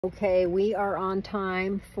Okay, we are on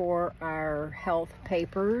time for our health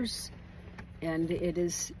papers, and it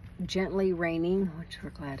is gently raining, which we're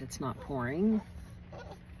glad it's not pouring.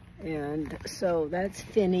 And so that's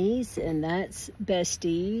Finny's, and that's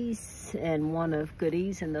Bestie's, and one of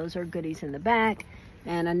Goody's, and those are Goody's in the back.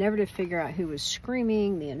 And I never did figure out who was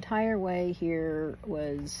screaming the entire way here,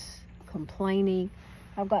 was complaining.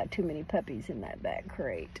 I've got too many puppies in that back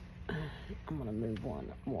crate. I'm gonna move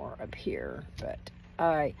one more up here, but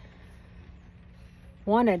I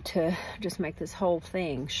wanted to just make this whole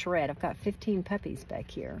thing shred. I've got 15 puppies back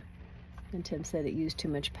here. And Tim said it used too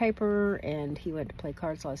much paper, and he went to play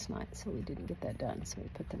cards last night, so we didn't get that done. So we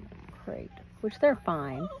put them in a crate, which they're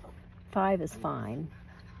fine. 5 is fine.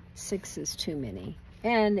 6 is too many.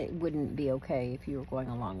 And it wouldn't be okay if you were going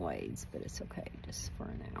a long ways, but it's okay just for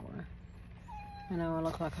an hour. I know I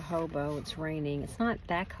look like a hobo. It's raining. It's not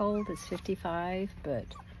that cold. It's 55, but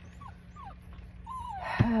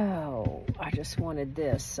oh, I just wanted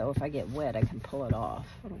this, so if I get wet, I can pull it off.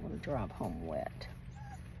 I don't want to drive home wet.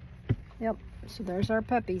 Yep, so there's our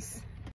puppies.